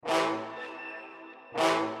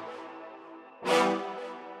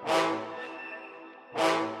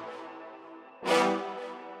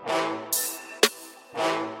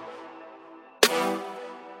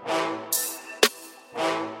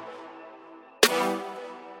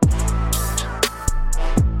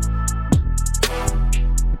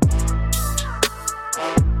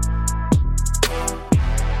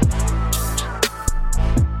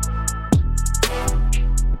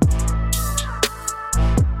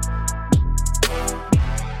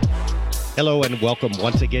Hello and welcome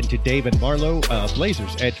once again to Dave and Marlow,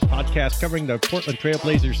 Blazers Edge podcast covering the Portland Trail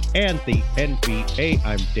Blazers and the NBA.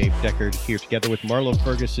 I'm Dave Deckard here together with Marlow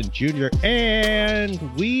Ferguson Jr.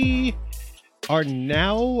 And we are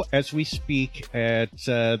now, as we speak, at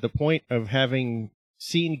the point of having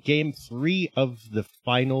seen Game 3 of the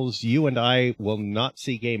finals. You and I will not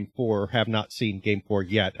see Game 4, have not seen Game 4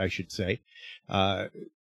 yet, I should say.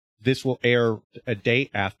 This will air a day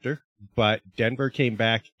after. But Denver came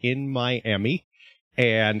back in Miami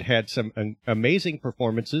and had some amazing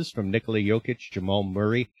performances from Nikola Jokic, Jamal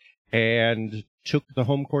Murray, and took the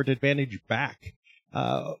home court advantage back.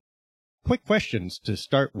 Quick questions to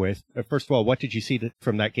start with. First of all, what did you see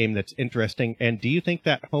from that game that's interesting? And do you think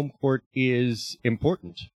that home court is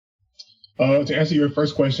important? To answer your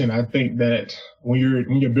first question, I think that when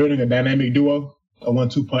you're building a dynamic duo, a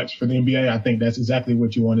 1-2 punch for the NBA, I think that's exactly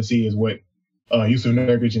what you want to see is what Nikola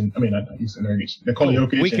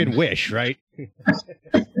Jokic. We can wish, right?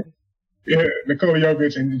 Yeah, Nikola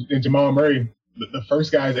Jokic and Jamal Murray, the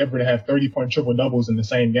first guys ever to have 30-point triple-doubles in the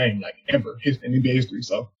same game, like ever, in NBA history.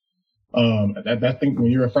 So I think when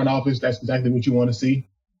you're a front office, that's exactly what you want to see.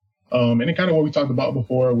 And then kind of what we talked about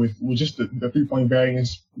before with just the three-point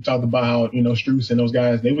variance. We talked about how, Strus and those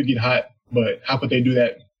guys, they would get hot, but how could they do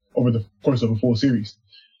that over the course of a full series?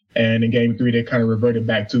 And in Game 3, they kind of reverted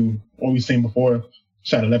back to what we've seen before.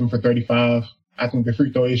 Shot 11 for 35. I think the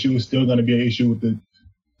free throw issue is still going to be an issue with the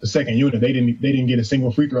second unit. They didn't get a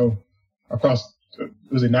single free throw across.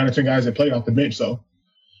 Was it 9 or 10 guys that played off the bench? So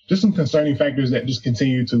just some concerning factors that just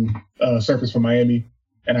continue to surface for Miami.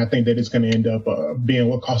 And I think that it's going to end up being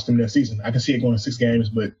what cost them their season. I can see it going to 6 games,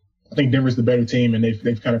 but I think Denver's the better team, and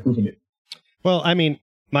they've kind of proven it. Well, I mean,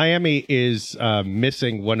 Miami is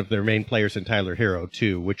missing one of their main players in Tyler Hero,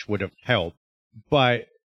 too, which would have helped. But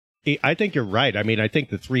I think you're right. I mean, I think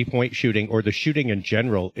the three-point shooting or the shooting in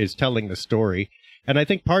general is telling the story. And I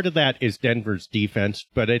think part of that is Denver's defense,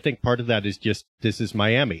 but I think part of that is just this is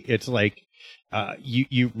Miami. It's like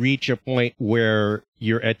you reach a point where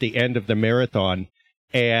you're at the end of the marathon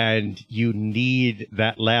and you need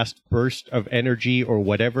that last burst of energy or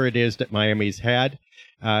whatever it is that Miami's had.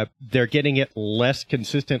 They're getting it less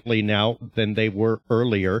consistently now than they were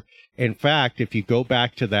earlier. In fact, if you go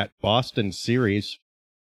back to that Boston series,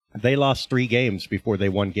 they lost 3 games before they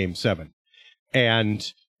won Game 7.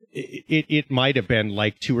 And it might have been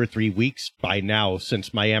like 2 or 3 weeks by now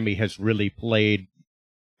since Miami has really played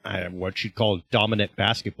what you'd call dominant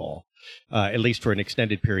basketball, at least for an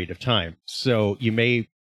extended period of time. So you may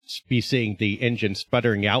be seeing the engine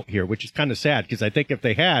sputtering out here, which is kind of sad because I think if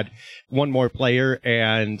they had one more player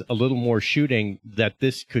and a little more shooting, that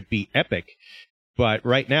this could be epic. But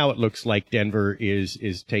right now it looks like Denver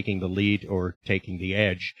is taking the lead or taking the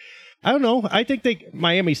edge. I don't know. I think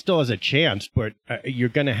Miami still has a chance, but they're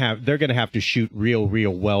going to have to shoot real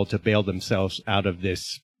well to bail themselves out of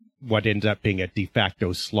this, what ends up being a de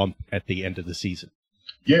facto slump at the end of the season.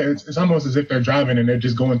 Yeah, it's almost as if they're driving and they're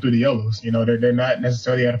just going through the yellows. They're not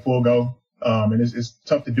necessarily at a full go. And it's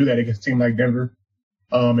tough to do that against a team like Denver.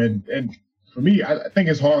 And for me, I think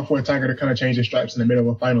it's hard for a Tiger to kind of change his stripes in the middle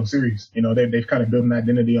of a final series. They've kind of built an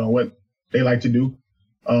identity on what they like to do.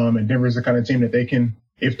 And Denver's the kind of team that they can,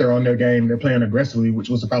 if they're on their game, they're playing aggressively, which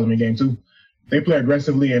was the problem in Game 2. They play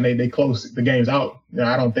aggressively and they close the games out.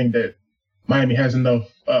 I don't think that Miami has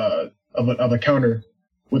enough of a counter.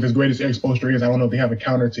 With as great as Eric Spoelstra is, I don't know if they have a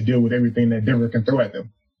counter to deal with everything that Denver can throw at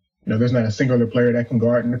them. There's not a singular player that can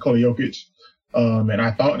guard Nikola Jokic. And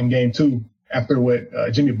I thought in Game 2, after what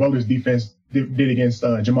Jimmy Butler's defense did against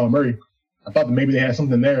Jamal Murray, I thought that maybe they had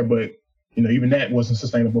something there, but even that wasn't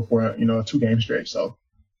sustainable for a 2-game stretch. So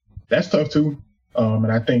that's tough too. And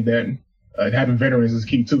I think that having veterans is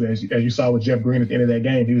key too. As you saw with Jeff Green at the end of that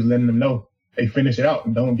game, he was letting them know, hey, finish it out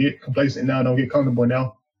and don't get complacent now, don't get comfortable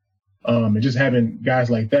now. And just having guys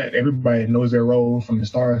like that, everybody knows their role from the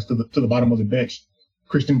stars to the bottom of the bench.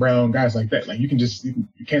 Christian Brown, guys like that. Like you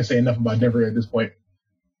can't say enough about Denver at this point.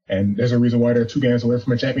 And there's a reason why they're 2 games away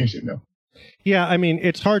from a championship now. Yeah, I mean,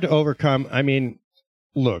 it's hard to overcome. I mean,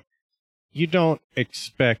 look, you don't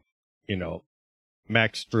expect,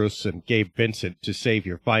 Max Strus and Gabe Vincent to save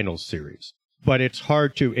your finals series. But it's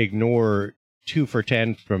hard to ignore 2 for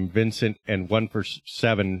 10 from Vincent and 1 for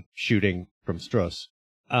 7 shooting from Strus.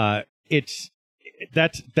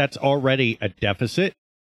 That's already a deficit.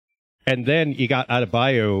 And then you got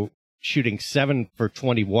Adebayo shooting 7 for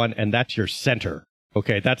 21, and that's your center.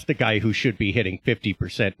 Okay, that's the guy who should be hitting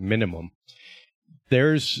 50% minimum.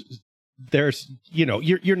 There's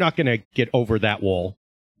you're not going to get over that wall.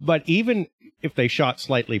 But even if they shot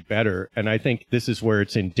slightly better, and I think this is where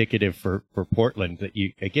it's indicative for Portland that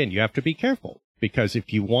you have to be careful because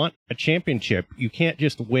if you want a championship, you can't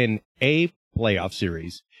just win a playoff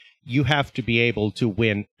series. You have to be able to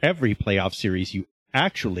win every playoff series you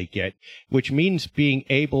actually get, which means being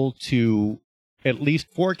able to at least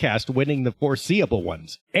forecast winning the foreseeable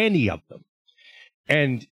ones, any of them.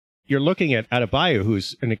 And you're looking at Adebayo,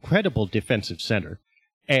 who's an incredible defensive center,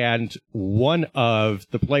 and one of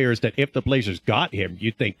the players that if the Blazers got him,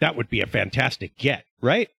 you'd think that would be a fantastic get,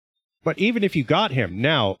 right? But even if you got him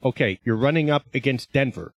now, okay, you're running up against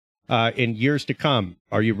Denver. In years to come,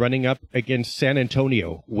 are you running up against San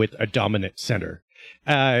Antonio with a dominant center?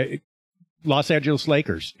 Los Angeles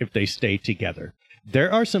Lakers, if they stay together.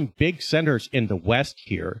 There are some big centers in the West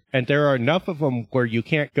here, and there are enough of them where you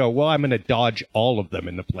can't go, well, I'm going to dodge all of them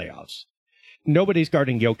in the playoffs. Nobody's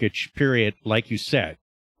guarding Jokic, period, like you said.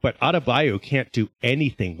 But Adebayo can't do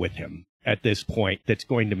anything with him at this point that's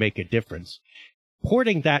going to make a difference.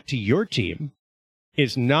 Porting that to your team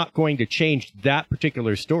is not going to change that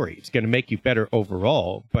particular story. It's going to make you better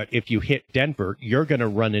overall, but if you hit Denver, you're going to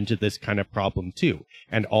run into this kind of problem too.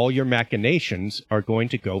 And all your machinations are going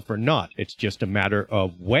to go for naught. It's just a matter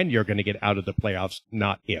of when you're going to get out of the playoffs,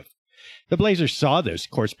 not if. The Blazers saw this,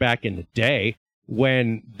 of course, back in the day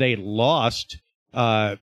when they lost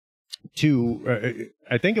I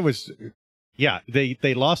think it was,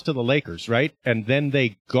 they lost to the Lakers, right? And then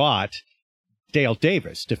they got Dale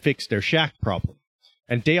Davis to fix their Shaq problem.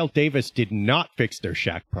 And Dale Davis did not fix their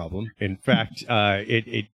Shaq problem. In fact,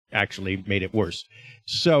 it actually made it worse.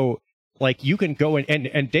 So, like, you can go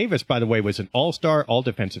and Davis, by the way, was an all-star,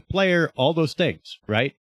 all-defensive player, all those things,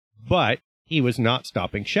 right? But he was not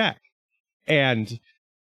stopping Shaq. And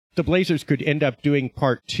the Blazers could end up doing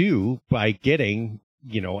part two by getting,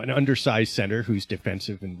 an undersized center who's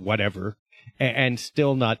defensive and whatever, and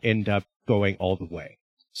still not end up going all the way.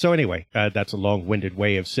 So anyway, that's a long-winded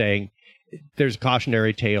way of saying there's a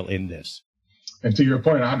cautionary tale in this. And to your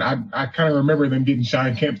point, I kind of remember them getting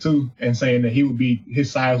Sean Kemp too, and saying that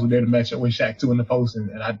his size was there to match up with Shaq too in the post,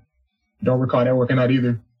 and I don't recall that working out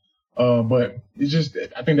either. But it's just,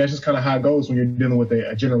 I think that's just kind of how it goes when you're dealing with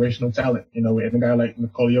a generational talent. With a guy like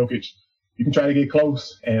Nikola Jokic, you can try to get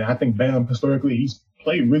close, and I think Bam historically he's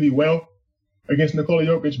played really well against Nikola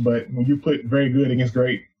Jokic, but when you put very good against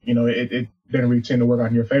great, it doesn't really tend to work out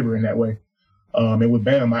in your favor in that way. And with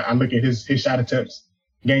Bam, I look at his shot attempts.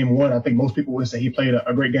 Game one, I think most people would say he played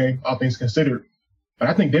a great game, all things considered. But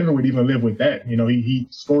I think Denver would even live with that. He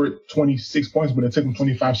scored 26 points, but it took him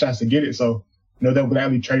 25 shots to get it. So, they'll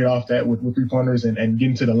gladly trade off that with 3-pointers and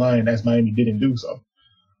getting to the line, as Miami didn't do. So,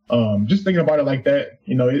 just thinking about it like that,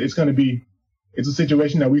 it's a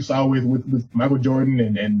situation that we saw with Michael Jordan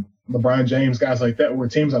and LeBron James, guys like that, where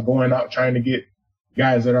teams are going out trying to get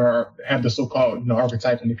guys that have the so-called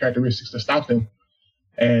archetype and the characteristics to stop them.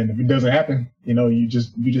 And if it doesn't happen, you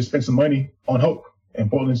just spend some money on hope. And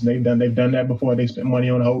Portland's they've done that before. They spent money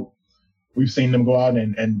on hope. We've seen them go out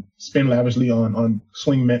and spend lavishly on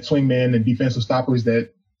swingmen and defensive stoppers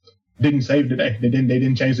that didn't save the day. They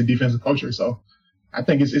didn't change the defensive culture. So I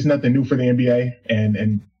think it's nothing new for the NBA,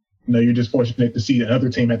 and you're just fortunate to see another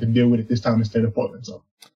team have to deal with it this time instead of Portland. So.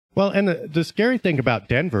 Well, and the scary thing about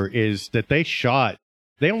Denver is that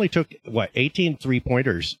they only took 18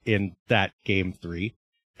 3-pointers in that game 3,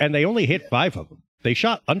 and they only hit 5 of them. They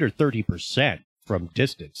shot under 30% from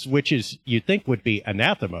distance, which is, you'd think would be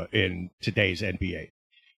anathema in today's NBA.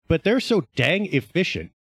 But they're so dang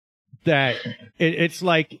efficient that it's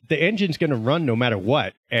like the engine's going to run no matter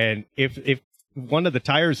what. And if one of the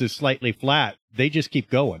tires is slightly flat, they just keep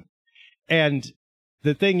going. And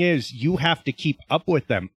the thing is, you have to keep up with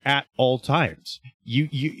them at all times.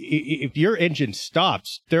 If your engine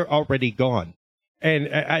stops, they're already gone. And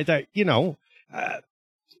I thought,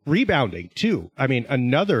 rebounding too. I mean,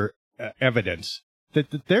 another evidence that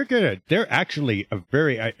they're actually a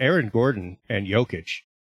very Aaron Gordon and Jokic,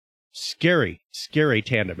 scary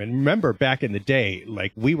tandem. And remember back in the day,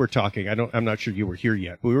 like we were talking, I'm not sure you were here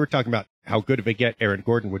yet, but we were talking about how good of a get Aaron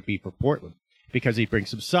Gordon would be for Portland because he'd bring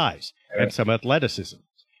some size and some athleticism.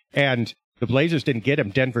 And the Blazers didn't get him,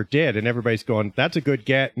 Denver did, and everybody's going, that's a good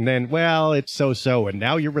get. And then, well, it's so-so, and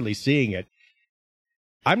now you're really seeing it.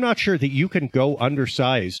 I'm not sure that you can go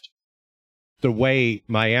undersized the way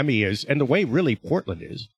Miami is and the way really Portland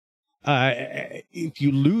is. If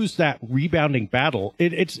you lose that rebounding battle,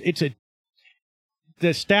 the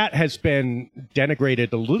stat has been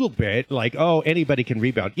denigrated a little bit, like, oh, anybody can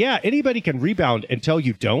rebound. Yeah, anybody can rebound until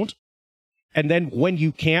you don't. And then when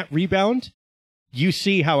you can't rebound, you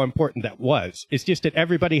see how important that was. It's just that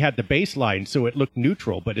everybody had the baseline, so it looked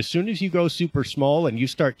neutral. But as soon as you go super small and you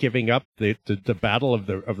start giving up the battle of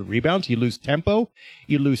the rebounds, you lose tempo,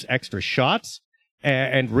 you lose extra shots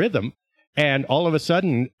and rhythm. And all of a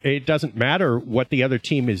sudden, it doesn't matter what the other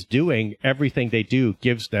team is doing. Everything they do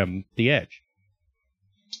gives them the edge.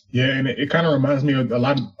 Yeah, and it kind of reminds me of a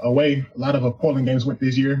lot of Portland games went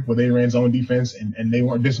this year where they ran zone defense and they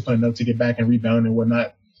weren't disciplined enough to get back and rebound and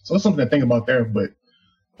whatnot. So it's something to think about there. But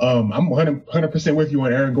I'm 100% with you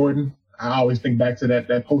on Aaron Gordon. I always think back to that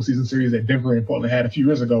postseason series that Denver and Portland had a few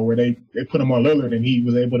years ago where they put him on Lillard and he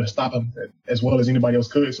was able to stop him as well as anybody else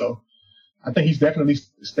could. So I think he's definitely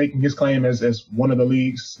staking his claim as one of the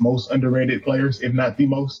league's most underrated players, if not the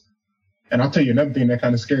most. And I'll tell you another thing that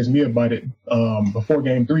kind of scares me about it. Before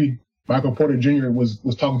Game 3, Michael Porter Jr. was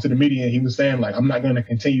talking to the media and he was saying, like, I'm not going to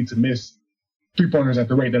continue to miss three-pointers at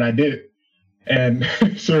the rate that I did. And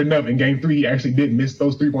sure enough, in Game 3, he actually did miss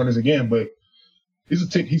those three-pointers again. But he's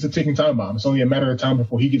a ticking time bomb. It's only a matter of time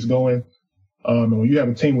before he gets going. And when you have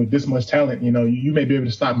a team with this much talent, you know, you may be able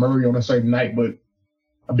to stop Murray on a certain night, but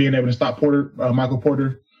being able to stop Porter, Michael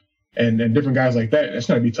Porter, and different guys like that, it's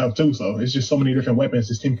going to be tough too. So it's just so many different weapons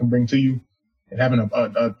this team can bring to you. And having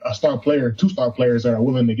a star player, two star players that are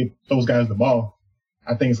willing to get those guys the ball,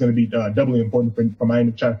 I think it's going to be doubly important for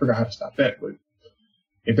Miami to try to figure out how to stop that. But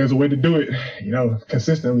if there's a way to do it, you know,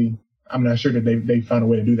 consistently, I'm not sure that they found a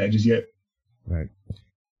way to do that just yet. Right.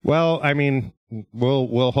 Well, I mean,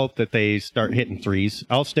 we'll hope that they start hitting threes.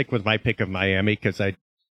 I'll stick with my pick of Miami because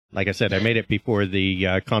like I said, I made it before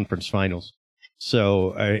the conference finals.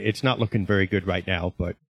 So it's not looking very good right now,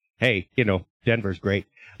 but hey, you know, Denver's great.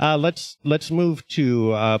 Let's move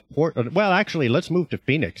to Portland. Well, actually, let's move to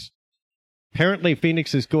Phoenix. Apparently,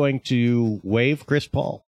 Phoenix is going to waive Chris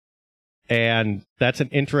Paul. And that's an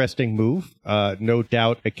interesting move, no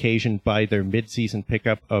doubt occasioned by their midseason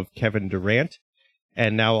pickup of Kevin Durant.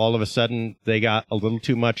 And now all of a sudden they got a little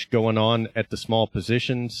too much going on at the small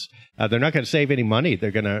positions. They're not going to save any money. They're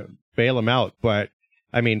going to bail him out. But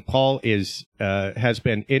I mean, Paul has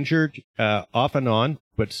been injured off and on,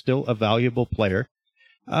 but still a valuable player.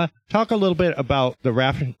 Talk a little bit about the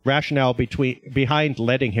rationale behind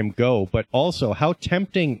letting him go, but also how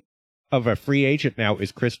tempting of a free agent now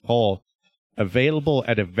is Chris Paul, available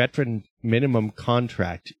at a veteran minimum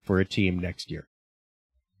contract for a team next year?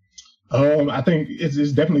 I think it's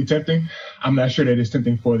definitely tempting. I'm not sure that it's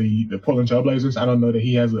tempting for the Portland Trailblazers. I don't know that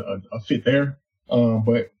he has a fit there,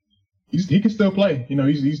 but he can still play. You know,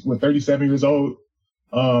 he's 37 years old.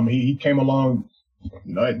 He came along,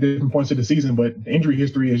 you know, at different points of the season, but the injury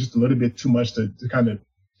history is just a little bit too much to kind of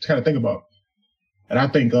think about. And I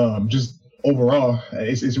think just overall,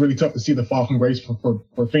 it's really tough to see the fall from grace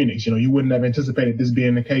for Phoenix. You know, you wouldn't have anticipated this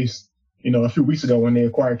being the case. You know, a few weeks ago when they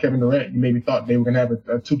acquired Kevin Durant, you maybe thought they were going to have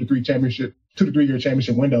a 2 to 3 year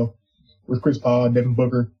championship window with Chris Paul, Devin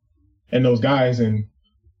Booker, and those guys. And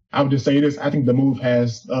I would just say this: I think the move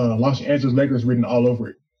has Los Angeles Lakers written all over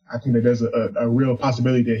it. I think that there's a real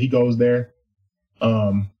possibility that he goes there,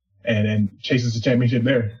 and chases the championship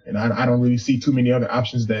there. And I don't really see too many other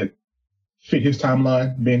options that fit his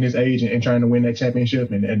timeline, being his age and trying to win that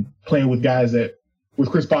championship and playing with guys that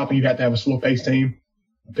with Chris Paul, you have to have a slow paced team.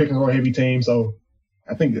 Pick and roll heavy team. So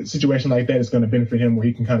I think a situation like that is going to benefit him where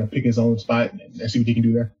he can kind of pick his own spot and see what he can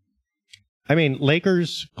do there. I mean,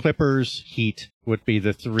 Lakers, Clippers, Heat would be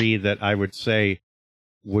the three that I would say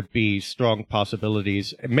would be strong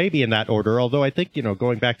possibilities, maybe in that order. Although I think, you know,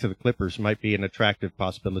 going back to the Clippers might be an attractive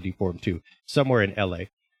possibility for him too, somewhere in LA.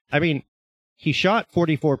 I mean, he shot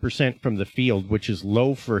 44% from the field, which is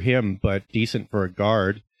low for him, but decent for a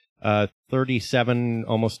guard. 37,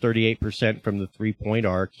 almost 38% from the 3-point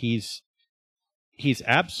arc. He's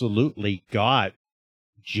absolutely got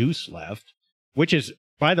juice left, which is,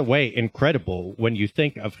 by the way, incredible when you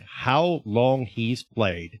think of how long he's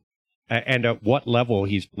played and at what level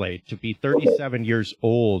he's played. To be 37 years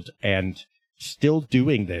old and still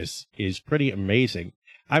doing this is pretty amazing.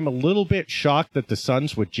 I'm a little bit shocked that the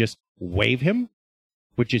Suns would just waive him,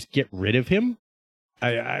 would just get rid of him.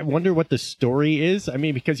 I wonder what the story is. I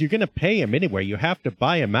mean, because you're going to pay him anyway. You have to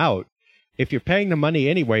buy him out. If you're paying the money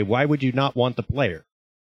anyway, why would you not want the player?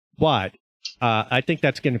 But I think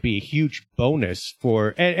that's going to be a huge bonus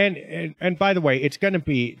for, and by the way, it's going to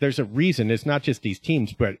be, there's a reason. It's not just these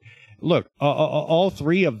teams, but look, all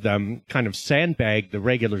three of them kind of sandbag the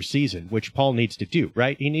regular season, which Paul needs to do,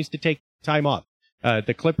 right? He needs to take time off.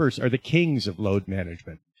 The Clippers are the kings of load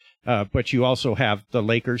management. But you also have the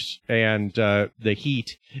Lakers and the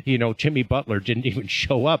Heat. You know, Jimmy Butler didn't even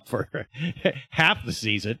show up for half the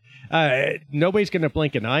season. Nobody's going to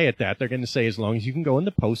blink an eye at that. They're going to say, as long as you can go in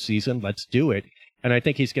the postseason, let's do it. And I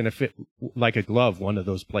think he's going to fit like a glove one of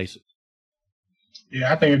those places.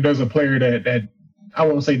 Yeah, I think if there's a player that I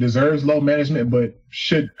won't say deserves load management, but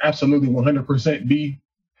should absolutely 100% be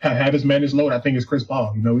have his managed load, I think it's Chris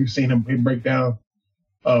Paul. You know, we've seen him break down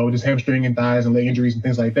with his hamstring and thighs and leg injuries and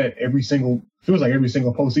things like that feels like every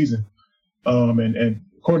single postseason. And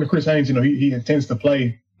according to Chris Haynes, you know, he intends to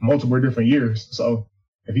play multiple different years. So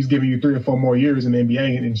if he's giving you 3 or 4 more years in the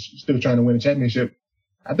NBA and still trying to win a championship,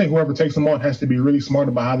 I think whoever takes him on has to be really smart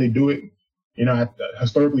about how they do it. You know,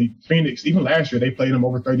 historically, Phoenix, even last year, they played him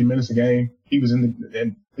over 30 minutes a game. He was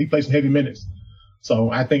and he played some heavy minutes.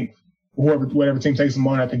 So I think whatever team takes him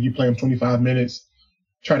on, I think you play him 25 minutes,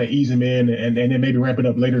 try to ease him in, and then maybe ramp it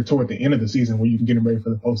up later toward the end of the season where you can get him ready for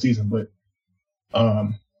the postseason. But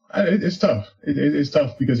it's tough. It's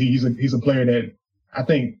tough because he's a player that I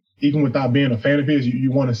think even without being a fan of his,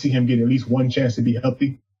 you want to see him get at least one chance to be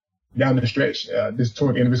healthy down the stretch, this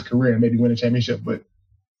toward the end of his career and maybe win a championship. But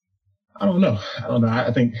I don't know.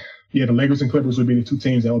 I think, the Lakers and Clippers would be the 2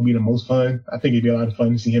 teams that would be the most fun. I think it'd be a lot of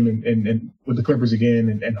fun to see him and with the Clippers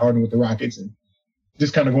again and Harden with the Rockets and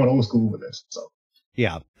just kind of going old school with this. So.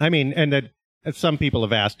 Yeah. I mean, and that some people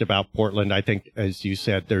have asked about Portland. I think, as you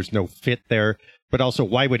said, there's no fit there, but also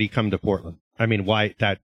why would he come to Portland? I mean, why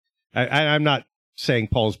that? I'm not saying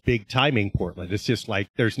Paul's big timing Portland. It's just like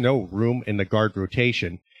there's no room in the guard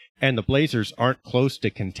rotation and the Blazers aren't close to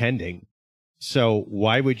contending. So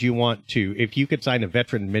why would you want to, if you could sign a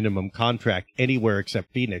veteran minimum contract anywhere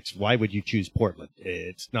except Phoenix, why would you choose Portland?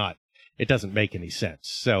 It doesn't make any sense.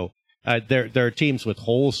 So there are teams with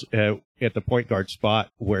holes at the point guard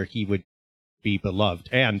spot where he would be beloved.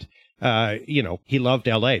 And, he loved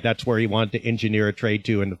LA. That's where he wanted to engineer a trade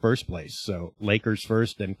to in the first place. So Lakers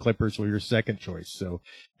first and Clippers were your second choice. So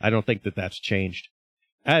I don't think that that's changed.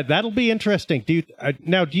 That'll be interesting. Do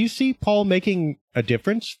you see Paul making a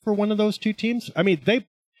difference for one of those 2 teams? I mean,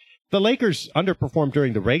 the Lakers underperformed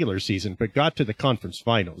during the regular season, but got to the conference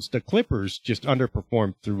finals. The Clippers just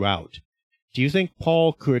underperformed throughout. Do you think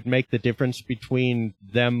Paul could make the difference between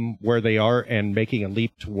them where they are and making a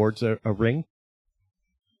leap towards a ring?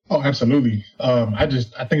 Oh, absolutely.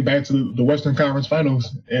 I think back to the Western Conference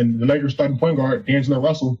Finals and the Lakers starting point guard, D'Angelo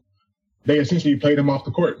Russell. They essentially played him off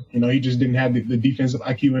the court. You know, he just didn't have the defensive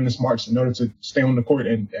IQ and the smarts in order to stay on the court.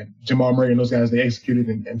 And Jamal Murray and those guys, they executed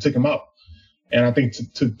and took him out. And I think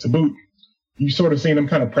to boot, you sort of seen him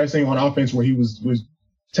kind of pressing on offense where he was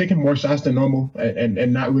taking more shots than normal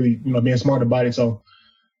and not really, being smart about it. So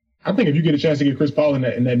I think if you get a chance to get Chris Paul in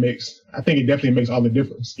that mix, I think it definitely makes all the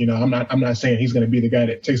difference. You know, I'm not saying he's going to be the guy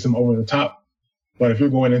that takes him over the top, but if you're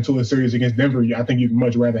going into a series against Denver, I think you'd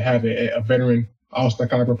much rather have a veteran all-star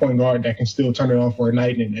caliber point guard that can still turn it on for a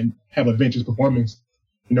night and have a vintage performance.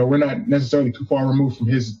 You know, we're not necessarily too far removed from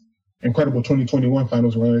his incredible 2021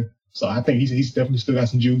 finals run. So I think he's definitely still got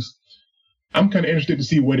some juice. I'm kind of interested to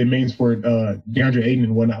see what it means for DeAndre Ayton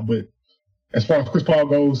and whatnot. But as far as Chris Paul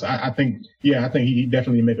goes, I think he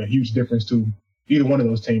definitely make a huge difference to either one of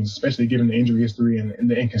those teams, especially given the injury history and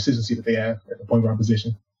the inconsistency that they have at the point guard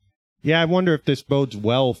position. Yeah, I wonder if this bodes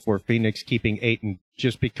well for Phoenix keeping Ayton,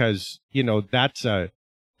 just because, that's a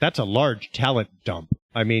large talent dump.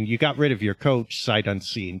 I mean, you got rid of your coach sight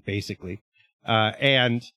unseen, basically.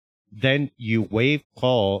 And then you waive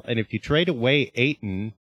Paul. And if you trade away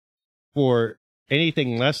Ayton for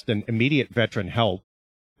anything less than immediate veteran help,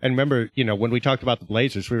 and remember, when we talked about the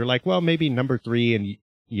Blazers, we were like, well, maybe number 3 and,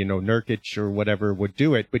 Nurkic or whatever would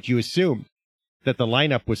do it. But you assumed that the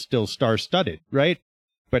lineup was still star-studded, right?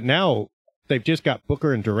 But now they've just got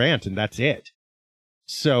Booker and Durant, and that's it.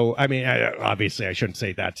 So, I mean, obviously I shouldn't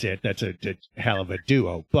say that's it. That's a hell of a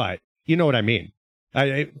duo, but you know what I mean.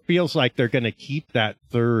 It feels like they're going to keep that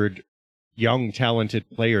third young, talented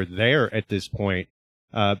player there at this point,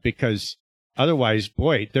 because otherwise,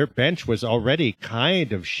 boy, their bench was already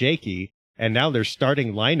kind of shaky, and now their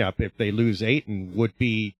starting lineup, if they lose Ayton, would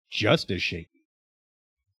be just as shaky.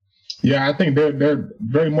 Yeah, I think they're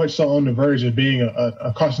very much so on the verge of being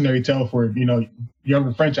a cautionary tale for,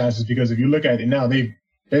 younger franchises, because if you look at it now, they've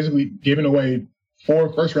basically given away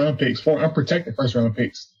 4 unprotected first-round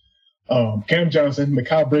picks. Cam Johnson,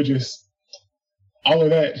 Mikal Bridges, all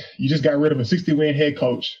of that. You just got rid of a 60-win head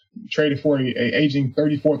coach, traded for a aging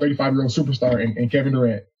 34, 35-year-old superstar in Kevin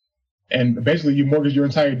Durant. And basically you mortgage your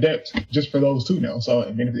entire depth just for those 2 now. So,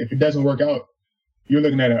 I mean, if it doesn't work out, you're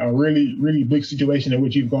looking at a really, really bleak situation in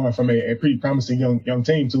which you've gone from a pretty promising young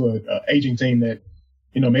team to a aging team that,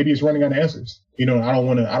 maybe it's running out of answers. I don't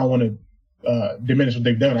want to diminish what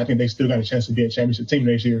they've done. I think they still got a chance to be a championship team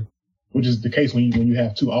next year, which is the case when you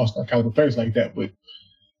have 2 all-star caliber players like that. But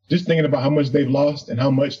just thinking about how much they've lost and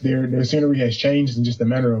how much their scenery has changed in just a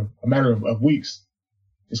matter of weeks,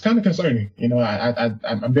 it's kind of concerning. I've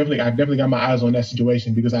definitely got my eyes on that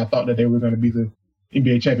situation because I thought that they were going to be the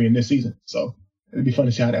NBA champion this season. So it'd be fun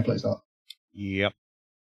to see how that plays out. Yep.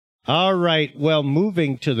 All right. Well,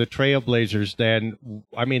 moving to the Trailblazers then,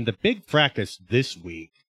 I mean, the big fracas this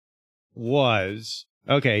week was,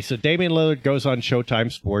 okay, so Damian Lillard goes on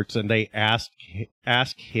Showtime Sports and they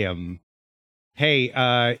ask him,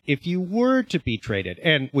 hey, if you were to be traded,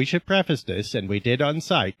 and we should preface this, and we did on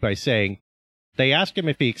site by saying, they asked him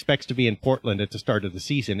if he expects to be in Portland at the start of the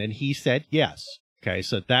season, and he said yes. Okay,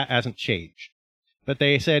 so that hasn't changed. But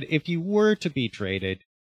they said, if you were to be traded,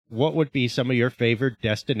 what would be some of your favorite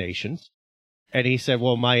destinations? And he said,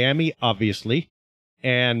 well, Miami, obviously,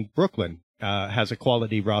 and Brooklyn has a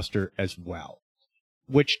quality roster as well.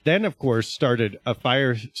 Which then, of course, started a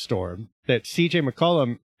firestorm that CJ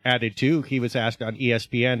McCollum added to. He was asked on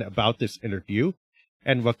ESPN about this interview,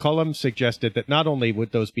 and McCollum suggested that not only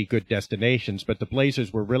would those be good destinations, but the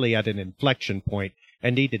Blazers were really at an inflection point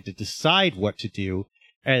and needed to decide what to do,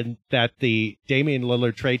 and that the Damian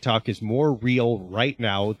Lillard trade talk is more real right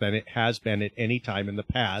now than it has been at any time in the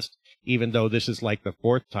past, even though this is like the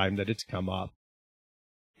fourth time that it's come up.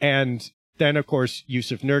 And then, of course,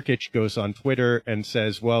 Yusuf Nurkic goes on Twitter and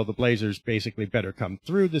says, well, the Blazers basically better come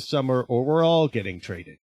through this summer or we're all getting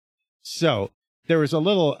traded. So there was a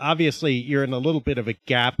little, obviously, you're in a little bit of a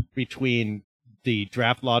gap between the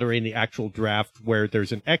draft lottery and the actual draft where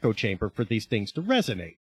there's an echo chamber for these things to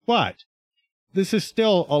resonate. But this is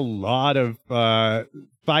still a lot of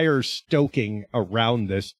fire stoking around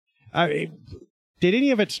this. Did any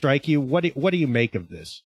of it strike you? What do you make of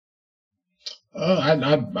this?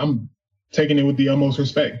 I'm taking it with the utmost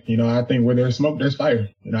respect. You know, I think where there's smoke, there's fire.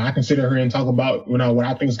 You know, I can sit here and talk about, you know, what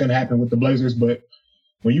I think is going to happen with the Blazers, but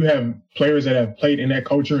when you have players that have played in that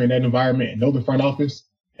culture and that environment and know the front office,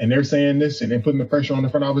 and they're saying this and then putting the pressure on the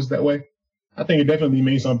front office that way, I think it definitely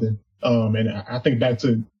means something. And I think back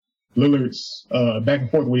to Lillard's back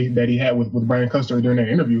and forth that he had with Brian Custer during that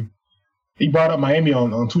interview. He brought up Miami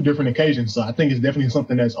on two different occasions, so I think it's definitely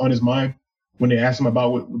something that's on his mind when they asked him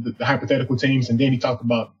about what the hypothetical teams, and then he talked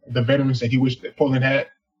about the veterans that he wished that Portland had,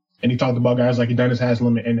 and he talked about guys like Udonis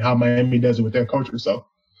Haslem and how Miami does it with their culture. So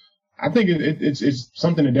I think it's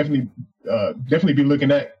something to definitely be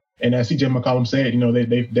looking at. And as CJ McCollum said, you know,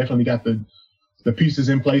 they've definitely got the pieces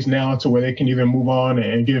in place now to where they can either move on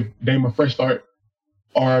and give Dame a fresh start,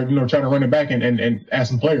 or, you know, try to run it back and add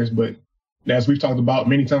some players. But as we've talked about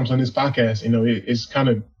many times on this podcast, you know, it's kind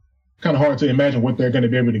of hard to imagine what they're going to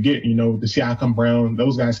be able to get. You know, the Siakam, Brown,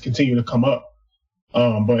 those guys continue to come up,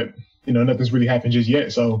 but you know, nothing's really happened just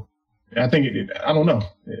yet. So I think I don't know.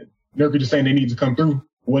 Nurkic just saying they need to come through.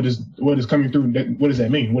 What is coming through? What does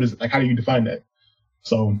that mean? What is, like, how do you define that?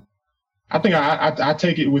 So I think I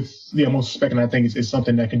take it with the most respect, and I think it's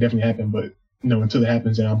something that can definitely happen. But you know, until it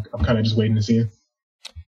happens, and I'm kind of just waiting to see it.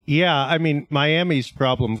 Yeah, I mean, Miami's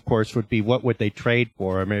problem, of course, would be what would they trade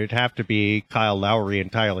for? I mean, it'd have to be Kyle Lowry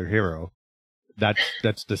and Tyler Hero.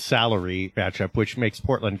 That's the salary matchup, which makes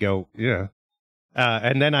Portland go, yeah.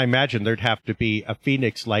 And then I imagine there'd have to be a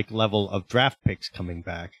Phoenix-like level of draft picks coming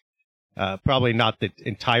back. Probably not the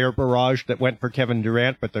entire barrage that went for Kevin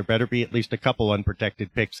Durant, but there better be at least a couple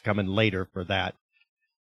unprotected picks coming later for that.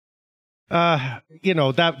 You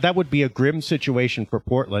know, that would be a grim situation for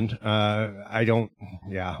Portland. I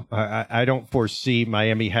don't foresee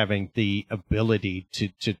Miami having the ability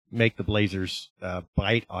to make the Blazers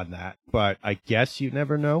bite on that, but I guess you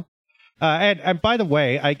never know. And by the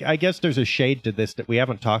way, I guess there's a shade to this that we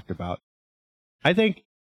haven't talked about. I think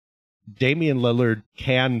Damian Lillard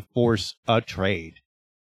can force a trade,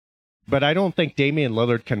 but I don't think Damian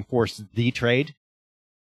Lillard can force the trade.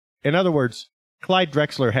 In other words, Clyde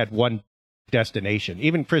Drexler had one destination.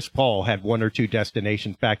 Even Chris Paul had one or two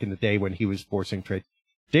destinations back in the day when he was forcing trades.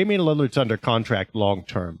 Damian Lillard's under contract long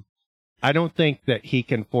term. I don't think that he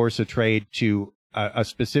can force a trade to a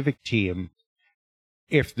specific team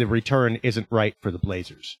if the return isn't right for the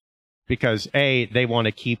Blazers. Because A, they want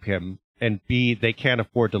to keep him, and B, they can't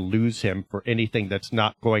afford to lose him for anything that's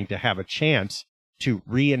not going to have a chance to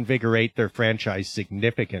reinvigorate their franchise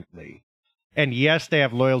significantly. And yes, they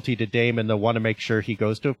have loyalty to Dame, and they'll want to make sure he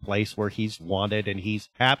goes to a place where he's wanted and he's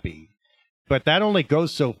happy. But that only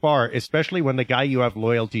goes so far, especially when the guy you have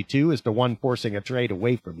loyalty to is the one forcing a trade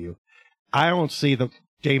away from you. I don't see the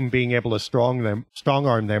Dame being able to strong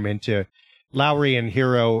arm them into Lowry and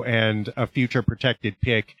Hero and a future protected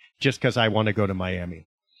pick just because I want to go to Miami.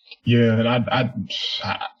 Yeah, and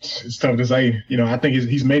it's tough to say. You know, I think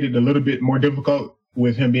he's made it a little bit more difficult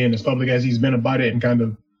with him being as public as he's been about it, and kind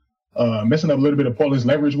of messing up a little bit of Portland's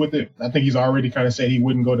leverage with it. I think he's already kind of said he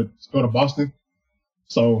wouldn't go to Boston.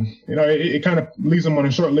 So, you know, it kind of leaves him on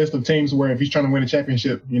a short list of teams where if he's trying to win a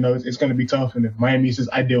championship, you know, it's going to be tough. And if Miami is his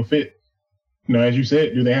ideal fit, you know, as you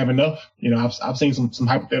said, do they have enough? You know, I've seen some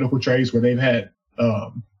hypothetical trades where they've had,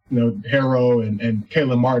 you Harrow and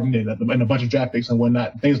Caleb Martin and a bunch of draft picks and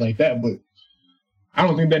whatnot, things like that. But I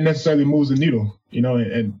don't think that necessarily moves the needle,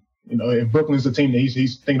 and if Brooklyn's the team that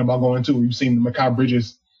he's thinking about going to, we've seen the Mikal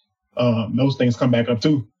Bridges, those things come back up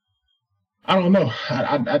too. I don't know.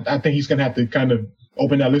 I think he's going to have to kind of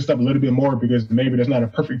open that list up a little bit more because maybe there's not a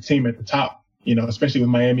perfect team at the top, especially with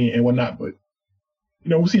Miami and whatnot. But,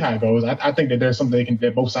 we'll see how it goes. I think that there's something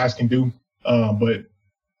that both sides can do. But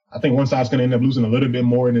I think one side's going to end up losing a little bit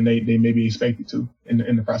more than they maybe expected to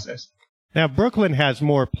in the process. Now, Brooklyn has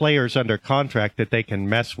more players under contract that they can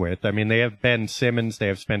mess with. I mean, they have Ben Simmons, they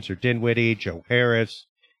have Spencer Dinwiddie, Joe Harris,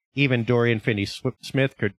 even Dorian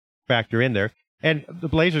Finney-Smith could factor in there. And the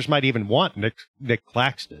Blazers might even want Nick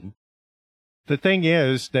Claxton. The thing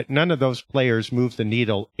is that none of those players move the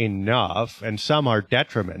needle enough, and some are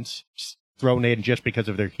detriments thrown in just because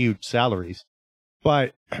of their huge salaries.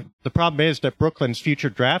 But the problem is that Brooklyn's future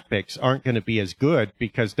draft picks aren't going to be as good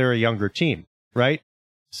because they're a younger team, right?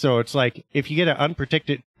 So it's like if you get an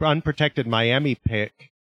unprotected Miami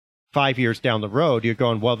pick 5 years down the road, you're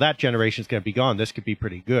going, well, that generation's going to be gone. This could be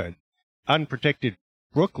pretty good. Unprotected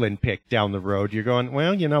Brooklyn pick down the road, you're going,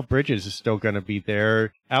 well, Bridges is still going to be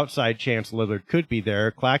there. Outside chance Lillard could be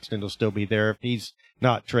there. Claxton will still be there if he's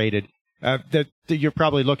not traded. You're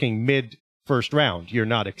probably looking mid-first round. You're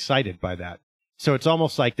not excited by that. So it's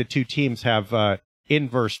almost like the two teams have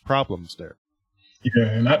inverse problems there. Yeah,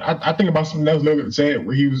 and I think about something else Lillard said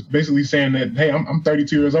where he was basically saying that, hey, I'm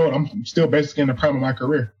 32 years old. I'm still basically in the prime of my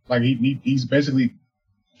career. Like he's basically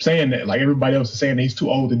saying that, like everybody else is saying that he's too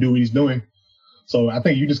old to do what he's doing. So I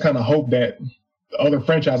think you just kind of hope that the other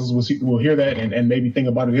franchises will hear that and maybe think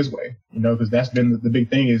about it this way, because that's been the big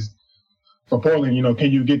thing is for Portland,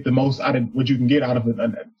 can you get the most out of what you can get out of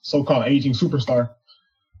a so-called aging superstar?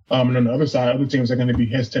 And on the other side, other teams are going to be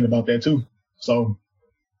hesitant about that too. So,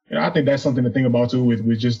 I think that's something to think about too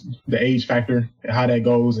with just the age factor and how that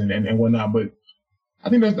goes and whatnot. But I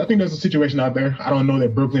think there's a situation out there. I don't know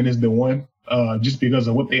that Brooklyn is the one, just because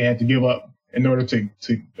of what they had to give up in order to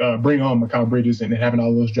bring on Mikal Bridges and having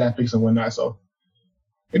all those draft picks and whatnot. So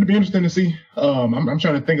it'll be interesting to see. I'm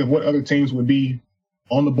trying to think of what other teams would be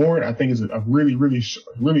on the board. I think it's a really, really,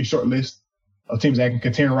 really short list of teams that can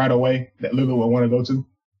contend right away that Lillard would want to go to.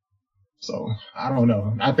 So I don't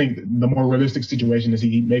know. I think the more realistic situation is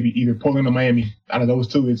he maybe either Portland or Miami. Out of those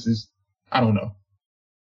two, it's I don't know.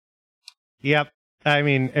 Yep. I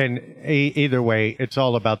mean, and either way, it's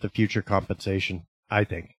all about the future compensation, I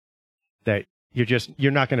think. That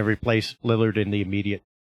you're not going to replace Lillard in the immediate.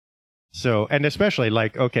 So, and especially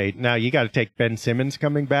okay, now you got to take Ben Simmons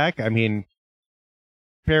coming back. I mean,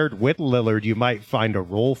 paired with Lillard, you might find a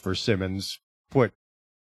role for Simmons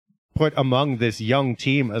put among this young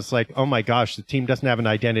team. It's like, oh my gosh, the team doesn't have an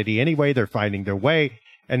identity anyway. They're finding their way.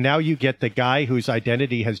 And now you get the guy whose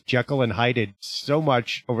identity has Jekyll and Hyde so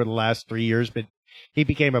much over the last 3 years, but he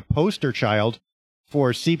became a poster child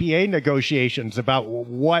for CBA negotiations about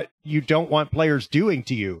what you don't want players doing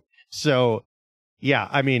to you. So, yeah,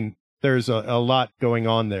 I mean, there's a lot going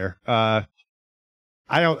on there.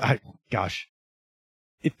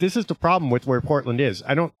 This is the problem with where Portland is.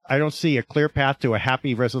 I don't see a clear path to a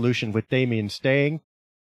happy resolution with Damian staying.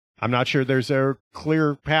 I'm not sure there's a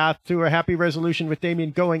clear path to a happy resolution with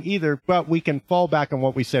Damian going either, but we can fall back on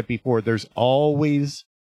what we said before. There's always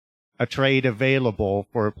a trade available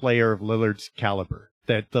for a player of Lillard's caliber,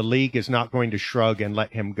 that the league is not going to shrug and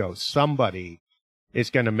let him go. Somebody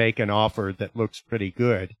is going to make an offer that looks pretty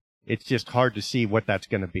good. It's just hard to see what that's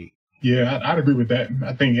going to be. Yeah, I'd agree with that.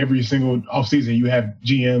 I think every single offseason you have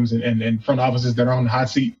GMs and front offices that are on the hot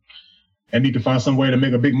seat and need to find some way to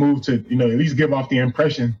make a big move to, at least give off the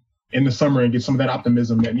impression in the summer and get some of that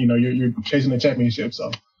optimism that, you're chasing the championship. So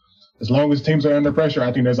as long as teams are under pressure,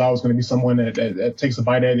 I think there's always going to be someone that takes a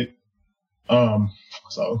bite at it.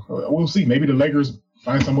 So we'll see. Maybe the Lakers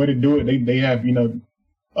find some way to do it. They have,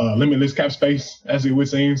 limitless cap space, as it would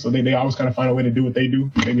seem. So they always kind of find a way to do what they do.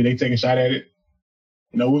 Maybe they take a shot at it.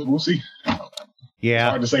 We'll see. Yeah. It's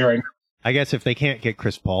hard to say right now. I guess if they can't get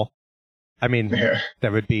Chris Paul, that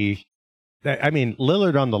would be,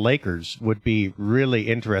 Lillard on the Lakers would be really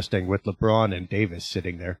interesting with LeBron and Davis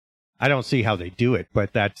sitting there. I don't see how they do it, but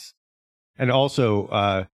and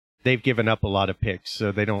also, they've given up a lot of picks,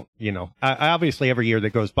 so they don't, obviously every year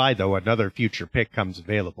that goes by, though, another future pick comes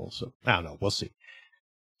available. So I don't know. We'll see.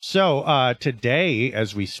 So today,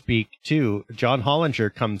 as we speak, too, John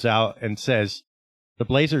Hollinger comes out and says the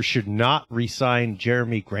Blazers should not re-sign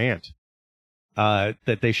Jeremy Grant,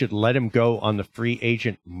 that they should let him go on the free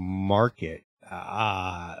agent market.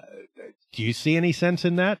 Do you see any sense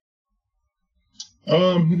in that?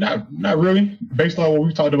 Not really. Based on what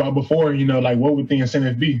we talked about before, like what would the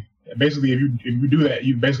incentive be? Basically, if you do that,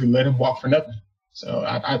 you basically let him walk for nothing. So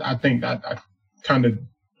I think I kind of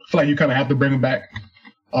feel like you kind of have to bring him back,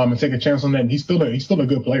 and take a chance on that. And he's still a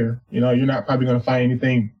good player. You're not probably going to find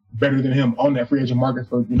anything better than him on that free agent market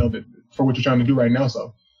for for what you're trying to do right now.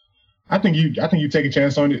 So I think you take a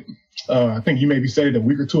chance on it. I think you maybe said it a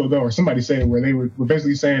week or two ago, or somebody said it where they were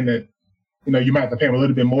basically saying that you might have to pay him a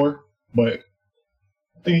little bit more, but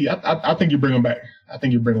I think you bring him back. I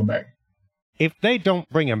think you bring him back. If they don't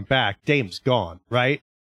bring him back, Dame's gone, right?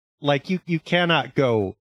 Like you cannot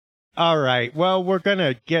go, all right, well, we're going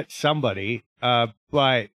to get somebody,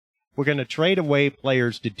 but we're going to trade away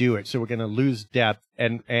players to do it. So we're going to lose depth,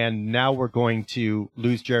 and now we're going to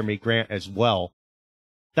lose Jeremy Grant as well.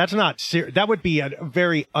 That's not that would be a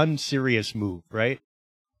very unserious move, right?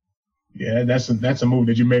 Yeah, that's a move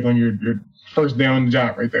that you make on your first day on the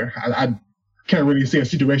job right there. I can't really see a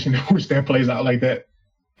situation in which that plays out like that.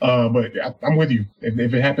 But I'm with you.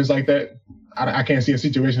 If it happens like that, I can't see a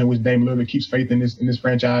situation in which Dame Lillard keeps faith in this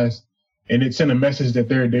franchise, and it sends a message that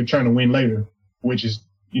they're trying to win later, which is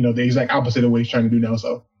the exact opposite of what he's trying to do now.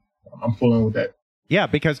 So I'm full on with that. Yeah,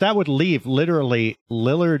 because that would leave literally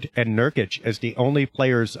Lillard and Nurkic as the only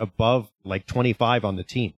players above like 25 on the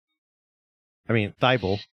team. I mean,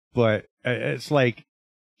 Thibault, but it's like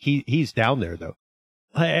he's down there though.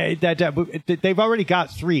 They've already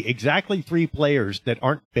got exactly three players that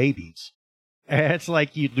aren't babies. And it's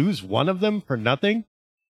like you lose one of them for nothing.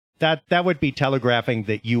 That would be telegraphing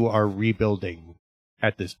that you are rebuilding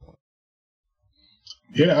at this point.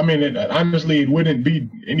 Yeah, I mean, honestly, it wouldn't be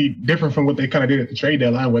any different from what they kind of did at the trade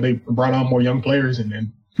deadline, where they brought on more young players and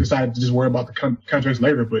then decided to just worry about the contracts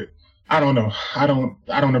later. But I don't know. I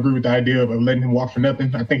don't agree with the idea of letting him walk for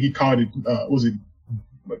nothing. I think he called it, was it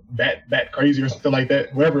bat crazy or something like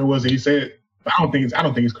that? Whatever it was that he said. But I don't think it's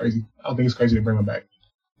crazy. I don't think it's crazy to bring him back.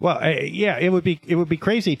 Well, yeah, it would be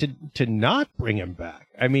crazy to not bring him back.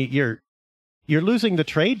 I mean, you're losing the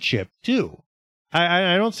trade chip too.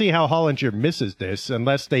 I don't see how Hollinger misses this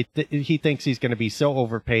unless he thinks he's going to be so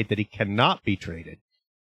overpaid that he cannot be traded.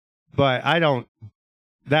 But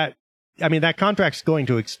that contract's going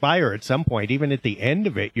to expire at some point. Even at the end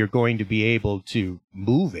of it, you're going to be able to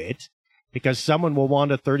move it because someone will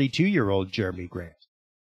want a 32-year-old Jeremy Grant.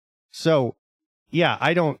 So, yeah,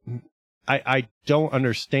 I don't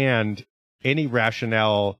understand any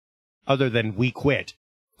rationale other than we quit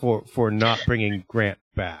for not bringing Grant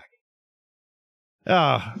back.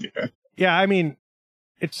 Yeah, I mean,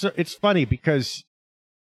 it's funny because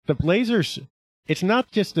the Blazers, it's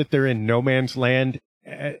not just that they're in no man's land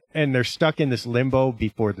and they're stuck in this limbo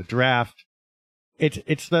before the draft.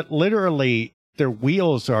 It's that literally their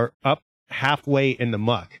wheels are up halfway in the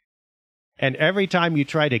muck. And every time you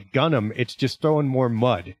try to gun them, it's just throwing more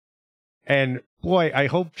mud. And boy, I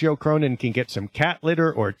hope Joe Cronin can get some cat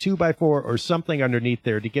litter or 2x4 or something underneath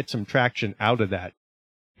there to get some traction out of that.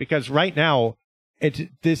 Because right now, it's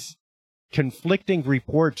this conflicting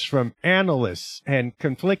reports from analysts and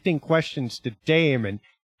conflicting questions to Dame, and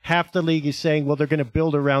half the league is saying, well, they're going to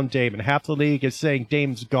build around Dame, and half the league is saying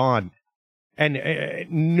Dame's gone. And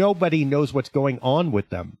nobody knows what's going on with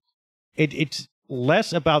them. It's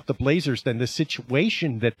less about the Blazers than the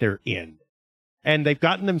situation that they're in. And they've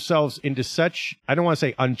gotten themselves into such, I don't want to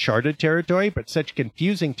say uncharted territory, but such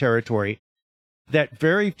confusing territory that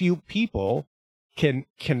very few people can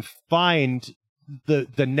find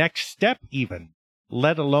the next step even,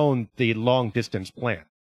 let alone the long distance plan.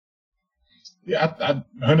 Yeah, I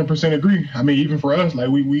 100% agree. I mean, even for us, like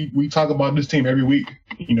we talk about this team every week.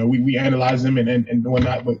 We analyze them and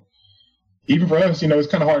whatnot. But even for us, it's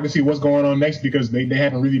kind of hard to see what's going on next because they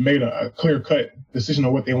haven't really made a clear cut decision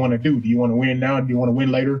on what they want to do. Do you want to win now? Do you want to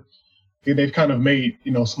win later? They've kind of made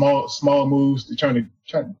small moves to try to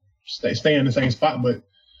stay in the same spot, but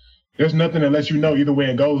there's nothing that lets you know either way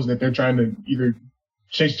it goes that they're trying to either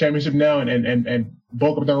chase championship now and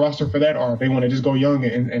bulk up their roster for that, or if they want to just go young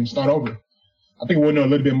and start over. I think we'll know a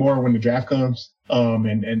little bit more when the draft comes,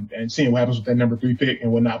 and seeing what happens with that number 3 pick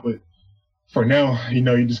and whatnot. But for now,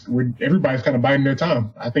 everybody's kind of biding their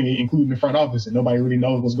time. I think including the front office, and nobody really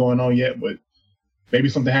knows what's going on yet. But maybe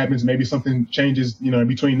something happens, maybe something changes, in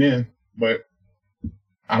between then. But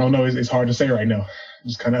I don't know. It's hard to say right now.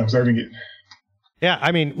 Just kind of observing it. Yeah,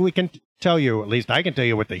 I mean, we can tell you, at least I can tell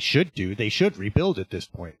you what they should do. They should rebuild at this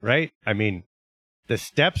point, right? I mean, the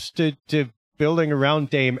steps to building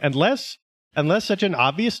around Dame, unless such an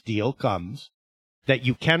obvious deal comes that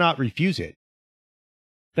you cannot refuse it,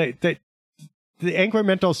 the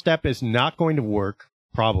incremental step is not going to work,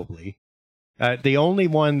 probably. The only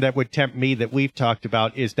one that would tempt me that we've talked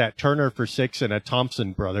about is that Turner for 6 and a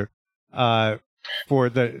Thompson brother for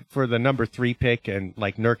the number 3 pick and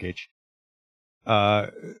like Nurkic.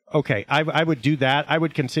 Okay, I would do that. I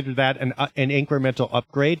would consider that an incremental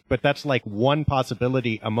upgrade, but that's like one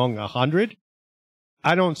possibility among 100.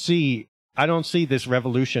 I don't see this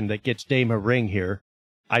revolution that gets Dame a ring here.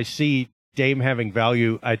 I see Dame having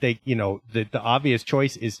value. I think, the obvious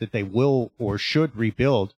choice is that they will or should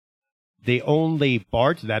rebuild. The only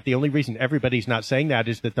bar to that, the only reason everybody's not saying that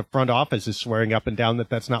is that the front office is swearing up and down that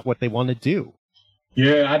that's not what they want to do.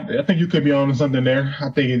 Yeah, I think you could be on something there. I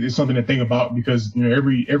think it's something to think about because,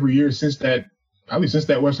 every year since that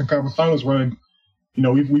Western Conference Finals run,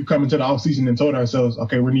 we've come into the offseason and told ourselves,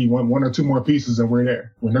 okay, we need one or two more pieces and we're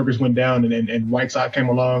there. When Nurkic went down and Whiteside came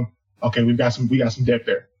along, okay, we got some depth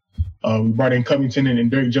there. We brought in Covington and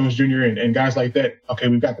Derrick Jones Jr. and guys like that. Okay,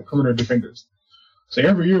 we've got the perimeter defenders. So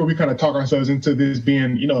every year we kind of talk ourselves into this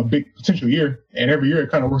being, a big potential year. And every year it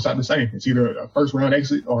kind of works out the same. It's either a first round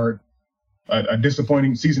exit or a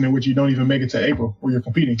disappointing season in which you don't even make it to April where you're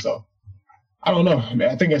competing. So I don't know.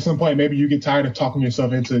 I think at some point maybe you get tired of talking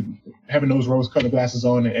yourself into having those rose-colored glasses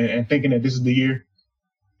on and thinking that this is the year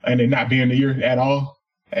and it not being the year at all.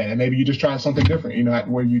 And maybe you just try something different,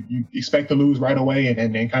 where you expect to lose right away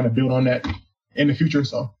and kind of build on that in the future.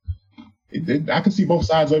 So I can see both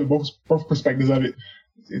sides of it, both perspectives of it.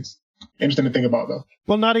 It's interesting to think about, though.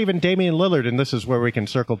 Well, not even Damian Lillard, and this is where we can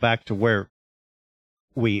circle back to where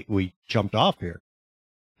we jumped off here.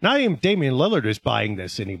 Not even Damian Lillard is buying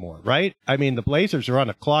this anymore, right? I mean, the Blazers are on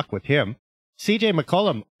a clock with him. CJ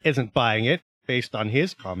McCollum isn't buying it based on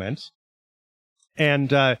his comments.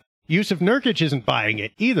 And Yusuf Nurkic isn't buying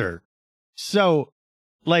it either. So,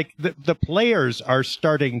 like, the players are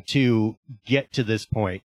starting to get to this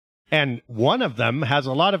point. And one of them has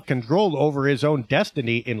a lot of control over his own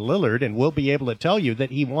destiny in Lillard and will be able to tell you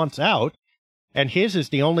that he wants out. And his is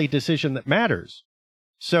the only decision that matters.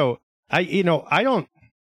 So,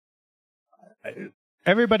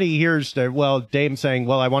 everybody hears that, Dame saying,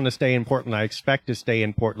 I want to stay in Portland. I expect to stay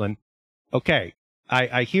in Portland. Okay,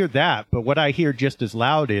 I hear that. But what I hear just as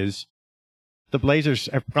loud is the Blazers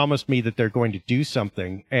have promised me that they're going to do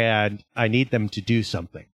something, and I need them to do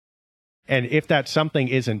something. And if that something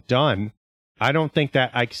isn't done, I don't think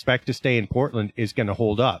that I expect to stay in Portland is going to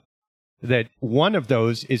hold up. That one of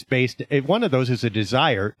those is a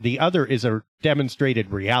desire. The other is a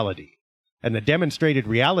demonstrated reality. And the demonstrated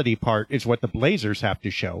reality part is what the Blazers have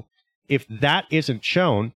to show. If that isn't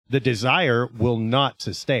shown, the desire will not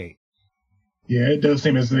sustain. Yeah, it does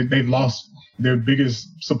seem as they've lost their biggest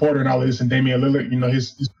supporter in all of this, and Damian Lillard.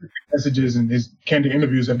 His messages and his candid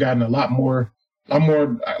interviews have gotten a lot more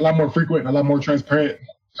frequent and a lot more transparent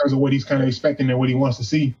in terms of what he's kind of expecting and what he wants to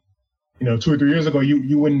see. 2 or 3 years ago,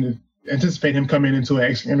 you wouldn't anticipate him coming into an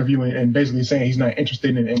extra interview and basically saying he's not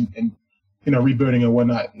interested in rebuilding and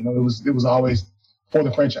whatnot. It was always for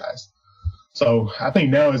the franchise. So I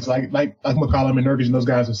think now it's like McCollum and Nurkic and those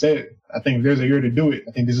guys have said. I think if there's a year to do it,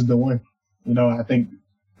 I think this is the one. I think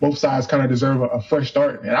both sides kind of deserve a fresh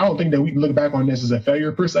start, and I don't think that we can look back on this as a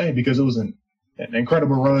failure per se because it was an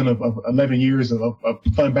incredible run of 11 years of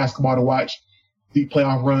fun basketball to watch, deep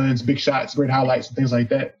playoff runs, big shots, great highlights, and things like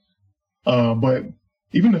that. But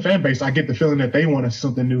even the fan base, I get the feeling that they want to see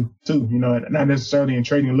something new too. Not necessarily in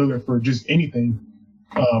trading Lillard for just anything,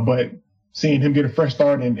 but seeing him get a fresh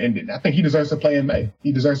start, and I think he deserves to play in May.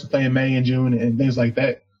 He deserves to play in May and June and things like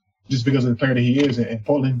that, just because of the player that he is. And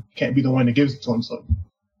Portland can't be the one that gives it to him. So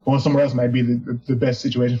going somewhere else might be the best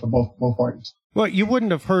situation for both parties. Well, you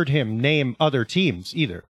wouldn't have heard him name other teams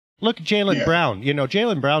either. Look at Jaylen Brown.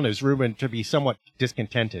 Jaylen Brown is rumored to be somewhat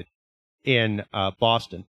discontented in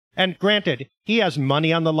Boston. And granted, he has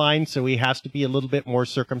money on the line, so he has to be a little bit more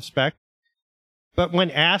circumspect. But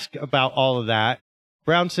when asked about all of that,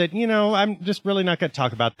 Brown said, I'm just really not going to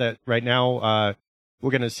talk about that right now.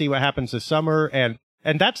 We're going to see what happens this summer. And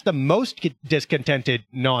that's the most discontented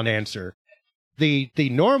non-answer. The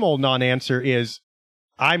normal non-answer is,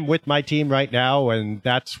 I'm with my team right now, and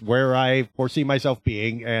that's where I foresee myself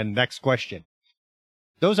being, and next question.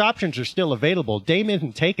 Those options are still available. Dame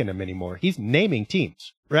isn't taking them anymore. He's naming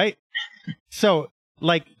teams, right? So,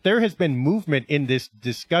 there has been movement in this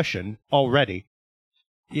discussion already.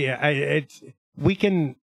 Yeah,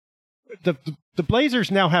 the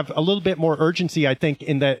Blazers now have a little bit more urgency, I think,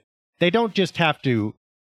 in that they don't just have to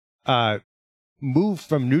move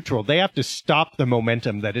from neutral. They have to stop the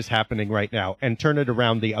momentum that is happening right now and turn it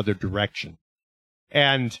around the other direction.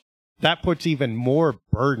 And that puts even more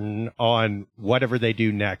burden on whatever they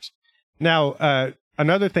do next. Now,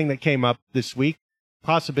 another thing that came up this week,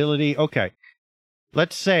 possibility, okay,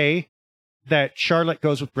 let's say that Charlotte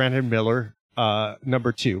goes with Brandon Miller,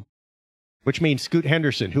 number 2, which means Scoot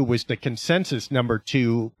Henderson, who was the consensus number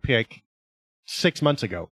 2 pick 6 months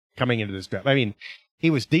ago coming into this draft. I mean, he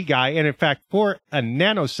was the guy. And in fact, for a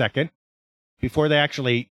nanosecond before they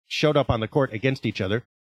actually showed up on the court against each other,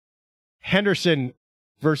 Henderson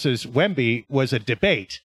versus Wemby was a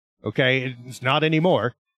debate. Okay. It's not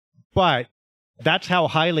anymore, but that's how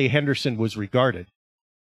highly Henderson was regarded.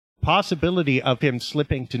 Possibility of him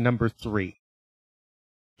slipping to number 3.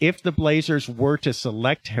 If the Blazers were to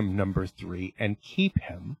select him number 3 and keep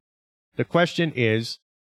him, the question is,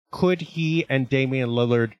 could he and Damian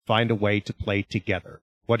Lillard find a way to play together?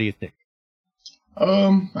 What do you think?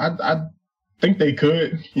 I think they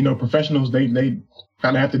could. You know, professionals, they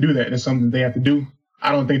kind of have to do that. It's something they have to do.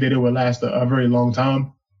 I don't think that it would last a very long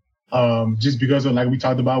time. Just because of, like we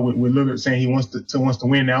talked about with Lillard saying he wants to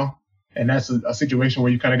win now. And that's a situation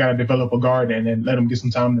where you kind of got to develop a guard and then let him get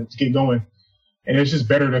some time to get going. And it's just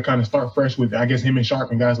better to kind of start fresh with, I guess, him and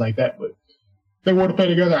Sharp and guys like that. But if they were to play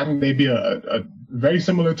together, I think they'd be a very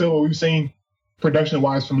similar to what we've seen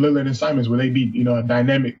production-wise from Lillard and Simons, where they be, you know, a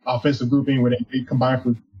dynamic offensive grouping where they combine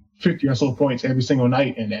for 50 or so points every single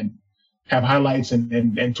night and have highlights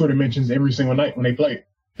and Twitter mentions every single night when they play.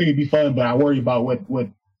 I think it'd be fun, but I worry about what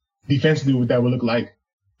defensively what that would look like.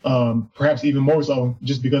 Perhaps even more so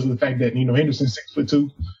just because of the fact that, you know, Henderson's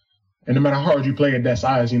 6'2", and no matter how hard you play at that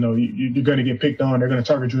size, you know, you're going to get picked on. They're going to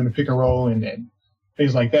target you in the pick and roll and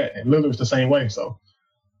things like that. And Lillard's the same way. So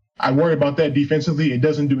I worry about that defensively. It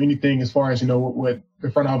doesn't do anything as far as, you know, what the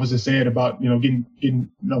front office has said about, you know, getting you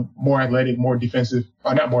know, more athletic, more defensive,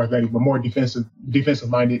 or not more athletic, but more defensive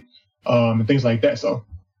minded, and things like that. So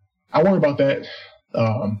I worry about that.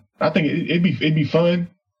 I think it'd be fun.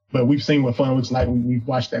 But we've seen what fun looks like. We've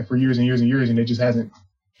watched that for years and years and years, and it just hasn't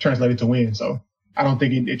translated to wins. So I don't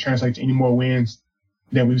think it translates to any more wins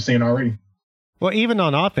than we've seen already. Well, even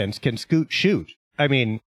on offense, can Scoot shoot? I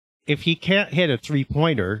mean, if he can't hit a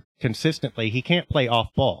three-pointer consistently, he can't play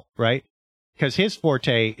off-ball, right? Because his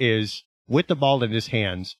forte is with the ball in his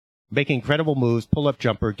hands, making incredible moves, pull-up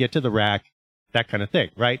jumper, get to the rack, that kind of thing,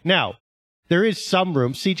 right? Now, there is some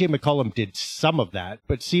room. C.J. McCollum did some of that,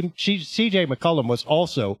 but C.J. McCollum was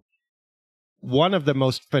also one of the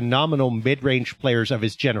most phenomenal mid-range players of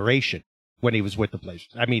his generation when he was with the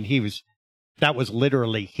Blazers. I mean, that was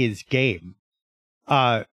literally his game.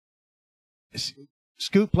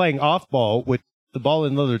 Scoot playing off-ball with the ball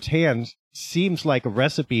in Lillard's hands seems like a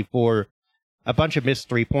recipe for a bunch of missed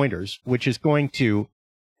three-pointers, which is going to,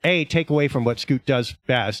 A, take away from what Scoot does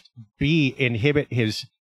best, B, inhibit his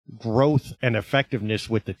growth and effectiveness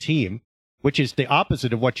with the team, which is the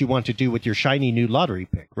opposite of what you want to do with your shiny new lottery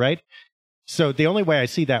pick, right? So the only way I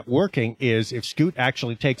see that working is if Scoot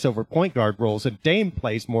actually takes over point guard roles and Dame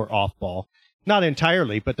plays more off ball. Not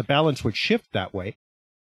entirely, but the balance would shift that way.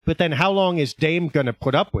 But then how long is Dame going to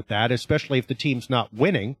put up with that, especially if the team's not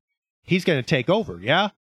winning? He's going to take over, yeah?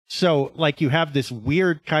 So, like, you have this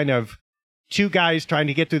weird kind of two guys trying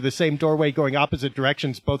to get through the same doorway going opposite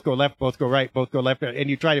directions, both go left, both go right, both go left, and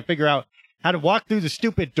you try to figure out how to walk through the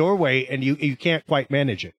stupid doorway, and you can't quite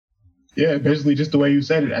manage it. Yeah, basically just the way you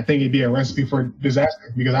said it. I think it'd be a recipe for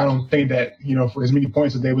disaster because I don't think that, you know, for as many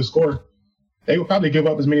points as they would score, they would probably give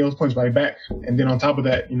up as many of those points right back. And then on top of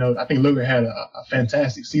that, you know, I think Lillard had a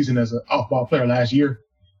fantastic season as an off-ball player last year.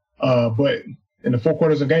 But in the four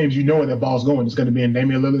quarters of games, you know where that ball's going. It's going to be in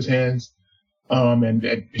Damian Lillard's hands. And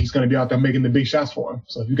he's going to be out there making the big shots for him.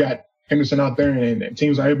 So if you got Henderson out there and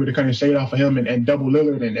teams are able to kind of shade off of him and double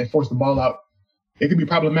Lillard and force the ball out, it could be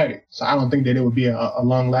problematic. So I don't think that it would be a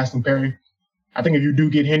long-lasting pairing. I think if you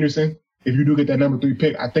do get Henderson, if you do get that number 3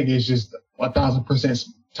 pick, I think it's just 1,000%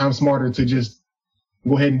 time smarter to just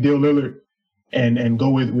go ahead and deal Lillard and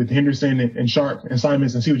go with Henderson and Sharp and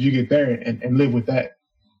Simons and see what you get there and live with that,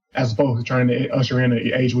 as opposed to trying to usher in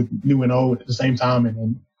an age with new and old at the same time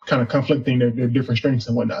and kind of conflicting their different strengths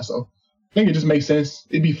and whatnot. So I think it just makes sense.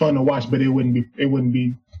 It'd be fun to watch, but it wouldn't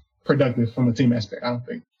be productive from a team aspect, I don't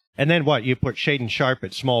think. And then what? You put Shaedon Sharp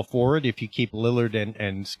at small forward if you keep Lillard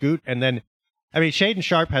and Scoot. And then, I mean, Shaedon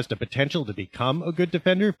Sharp has the potential to become a good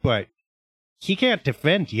defender, but he can't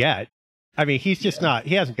defend yet. I mean, he's just not,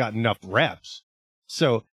 he hasn't got enough reps.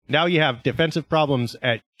 So now you have defensive problems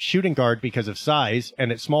at shooting guard because of size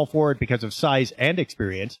and at small forward because of size and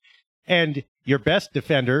experience. And your best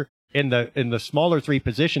defender in the smaller three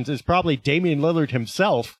positions is probably Damian Lillard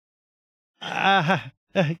himself. Yeah,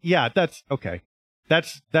 that's okay.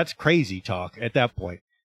 That's crazy talk at that point.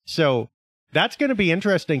 So that's going to be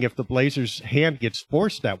interesting if the Blazers' hand gets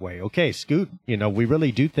forced that way. Okay, Scoot, you know, we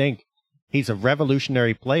really do think he's a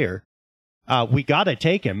revolutionary player. We got to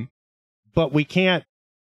take him, but we can't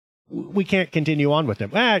we can't continue on with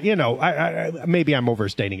him. Maybe I'm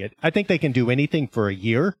overstating it. I think they can do anything for a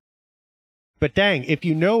year. But dang, if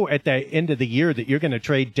you know at the end of the year that you're going to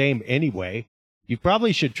trade Dame anyway, you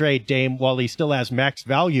probably should trade Dame while he still has max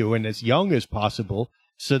value and as young as possible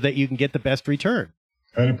so that you can get the best return.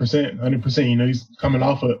 100%. He's coming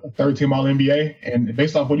off a third-team All-NBA, and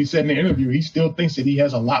based off what he said in the interview, he still thinks that he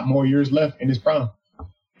has a lot more years left in his prime.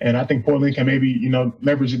 And I think Portland can maybe,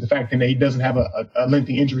 leverage the fact that he doesn't have a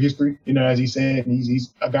lengthy injury history, as he said. And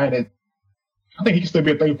he's a guy that I think he can still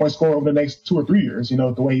be a 30-point scorer over the next 2 or 3 years,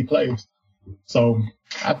 the way he plays. So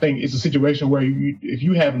I think it's a situation where if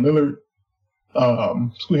you have Lillard,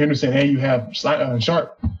 Scoot Henderson, and you have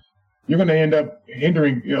Sharp, you're going to end up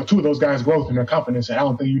hindering, 2 of those guys' growth and their confidence. And I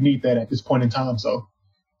don't think you need that at this point in time. So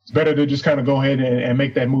it's better to just kind of go ahead and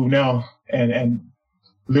make that move now and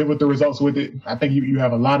live with the results with it. I think you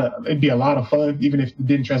have it'd be a lot of fun, even if it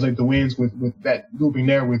didn't translate to wins with that grouping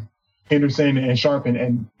there with Henderson and Sharp,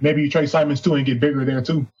 and maybe you trade Simons too and get bigger there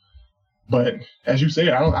too. But as you said,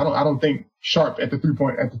 I don't think Sharp at the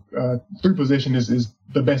three position is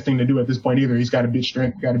the best thing to do at this point either. He's got to build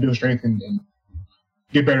strength, and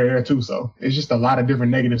get better there too. So it's just a lot of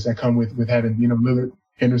different negatives that come with having Lillard,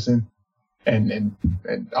 Henderson, and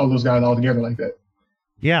all those guys all together like that.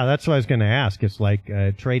 Yeah, that's what I was going to ask. It's like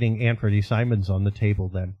trading Anthony Simons on the table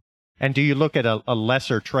then. And do you look at a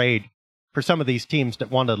lesser trade for some of these teams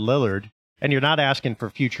that wanted Lillard, and you're not asking for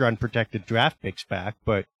future unprotected draft picks back,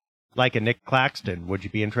 but like a Nick Claxton, would you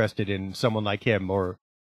be interested in someone like him or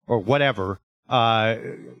whatever,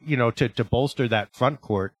 to bolster that front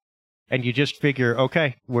court? And you just figure,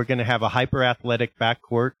 okay, we're going to have a hyper-athletic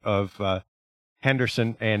backcourt of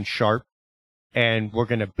Henderson and Sharp, and we're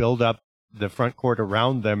going to build up the front court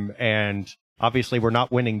around them. And obviously we're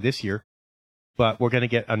not winning this year, but we're going to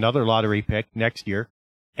get another lottery pick next year.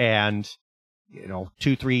 And,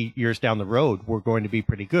 2-3 years down the road, we're going to be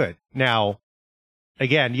pretty good. Now,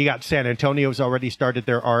 again, you got San Antonio's already started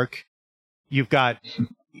their arc. You've got,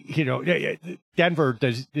 Denver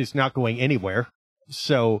is not going anywhere.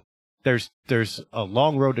 So there's a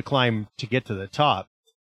long road to climb to get to the top,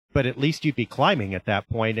 but at least you'd be climbing at that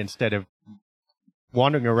point instead of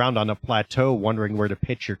wandering around on a plateau wondering where to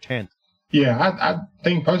pitch your tent. Yeah, I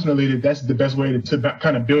think personally that's the best way to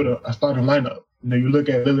kind of build a starting lineup. You look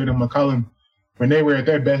at Lillard and McCollum when they were at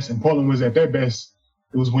their best and Portland was at their best.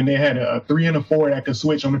 It was when they had a 3 and a 4 that could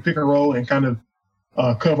switch on the pick and roll and kind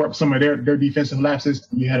of cover up some of their defensive lapses.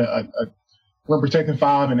 You had a rim protecting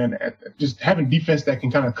 5 and then just having defense that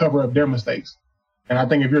can kind of cover up their mistakes. And I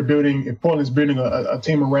think if Portland's building a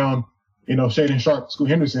team around, Shaedon Sharp, Scoot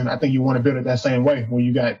Henderson, I think you want to build it that same way, where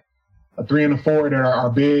you got a 3 and a 4 that are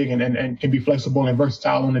big and can be flexible and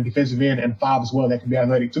versatile on the defensive end, and 5 as well that can be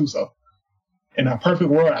athletic too. So in a perfect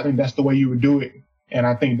world, I think that's the way you would do it. And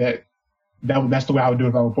I think that's the way I would do it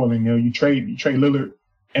if I were Portland. You trade Lillard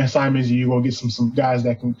and Simons, you go get some guys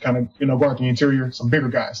that can kind of, guard the interior, some bigger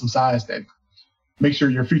guys, some size that makes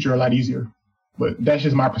your future a lot easier. But that's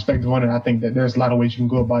just my perspective on it. I think that there's a lot of ways you can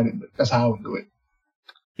go about it, but that's how I would do it.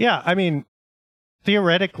 Yeah, I mean,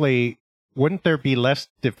 theoretically, wouldn't there be less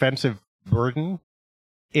defensive burden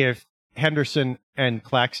if Henderson and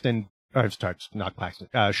Claxton,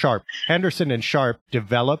 Sharp, Henderson and Sharp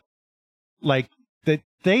develop like that?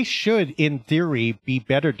 They should, in theory, be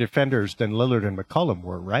better defenders than Lillard and McCollum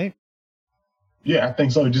were, right? Yeah, I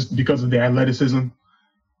think so, just because of the athleticism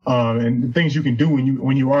and the things you can do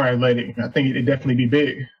when you are athletic. I think it'd definitely be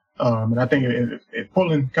big. And I think if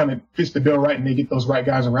Portland kind of fits the bill right and they get those right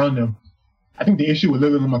guys around them, I think the issue with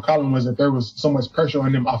Lillard and McCollum was that there was so much pressure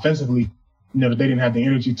on them offensively, that they didn't have the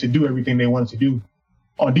energy to do everything they wanted to do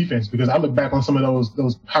on defense. Because I look back on some of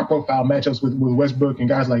those high-profile matchups with Westbrook and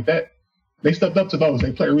guys like that. They stepped up to those.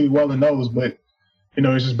 They played really well in those, but,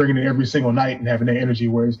 it's just bringing it every single night and having that energy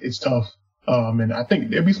where it's tough. And I think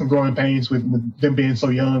there'll be some growing pains with them being so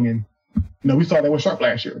young. And, we saw that with Sharp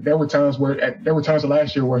last year. There were times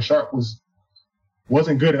last year where Sharp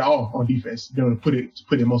wasn't good at all on defense, to put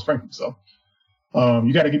it most frankly. So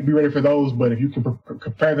you got to be ready for those. But if you can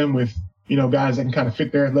compare them with, guys that can kind of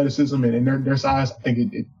fit their athleticism and their size, I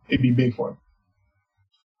think it'd be big for them.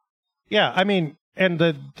 Yeah, I mean, and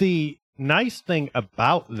the nice thing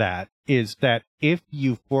about that is that if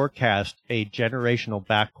you forecast a generational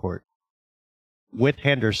backcourt with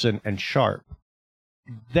Henderson and Sharp,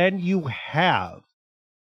 then you have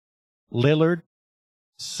Lillard,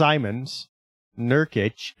 Simons,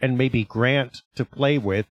 Nurkic, and maybe Grant to play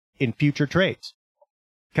with in future trades.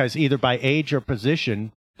 Because either by age or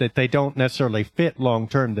position that they don't necessarily fit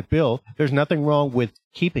long-term the bill, there's nothing wrong with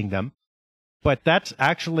keeping them. But that's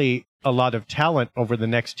actually a lot of talent over the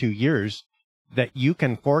next 2 years that you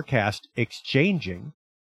can forecast exchanging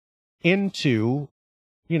into,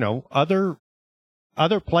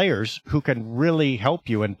 other players who can really help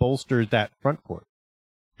you and bolster that front court.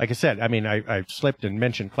 Like I said, I mean, I slipped and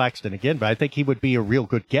mentioned Claxton again, but I think he would be a real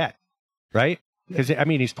good get, right? Because, I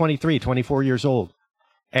mean, he's 23, 24 years old,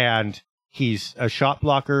 and he's a shot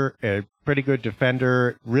blocker, a pretty good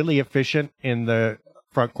defender, really efficient in the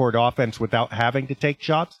front court offense without having to take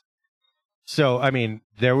shots. So, I mean,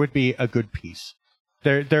 there would be a good piece.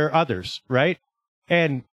 There are others, right?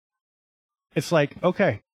 And it's like,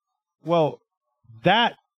 okay, well,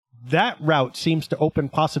 that route seems to open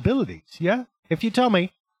possibilities, yeah? If you tell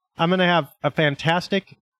me I'm going to have a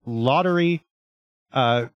fantastic lottery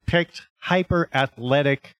picked,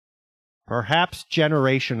 hyper-athletic, perhaps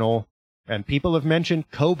generational, and people have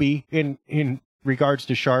mentioned Kobe in regards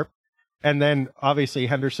to Sharp, and then obviously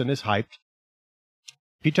Henderson is hyped.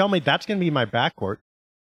 If you tell me that's going to be my backcourt,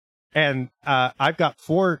 and I've got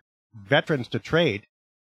 4 veterans to trade,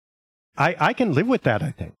 I can live with that,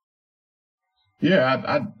 I think. Yeah,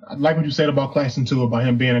 I like what you said about Claxton, too, about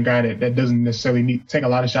him being a guy that doesn't necessarily need to take a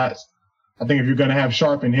lot of shots. I think if you're going to have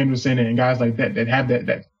Sharp and Henderson and guys like that have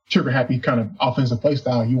that trigger-happy kind of offensive play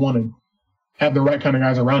style, you want to have the right kind of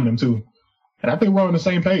guys around them, too. And I think we're on the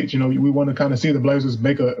same page. We want to kind of see the Blazers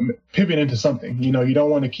make a pivot into something. You don't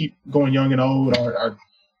want to keep going young and old, or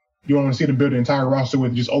you want to see them build an entire roster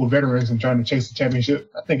with just old veterans and trying to chase the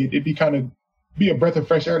championship. I think it'd be a breath of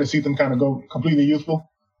fresh air to see them kind of go completely youthful.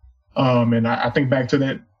 And I think back to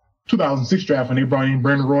that 2006 draft when they brought in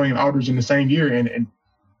Brandon Roy and Aldridge in the same year, and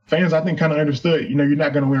fans, I think, kind of understood, you're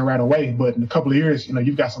not going to win right away, but in a couple of years,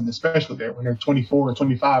 you've got something special there when they're 24 or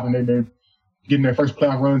 25 and they're getting their first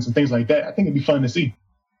playoff runs and things like that. I think it'd be fun to see.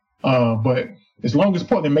 But as long as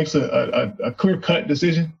Portland makes a clear-cut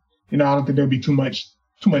decision, I don't think there'll be too much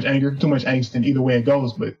anger, too much angst in either way it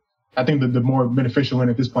goes. But I think that the more beneficial one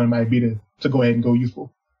at this point might be to go ahead and go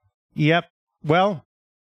youthful. Yep. Well,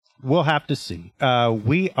 we'll have to see.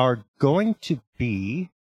 We are going to be,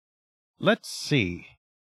 let's see,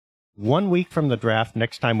 1 week from the draft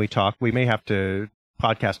next time we talk. We may have to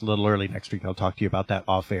podcast a little early next week. I'll talk to you about that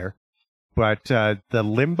off air. But the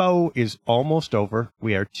limbo is almost over.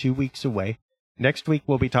 We are 2 weeks away. Next week,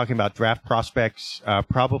 we'll be talking about draft prospects,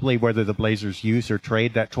 probably whether the Blazers use or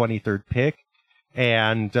trade that 23rd pick.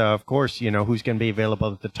 And, of course, who's going to be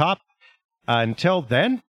available at the top. Until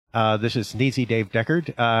then, this is Sneezy Dave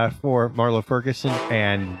Deckard for Marlow Ferguson,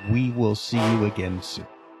 and we will see you again soon.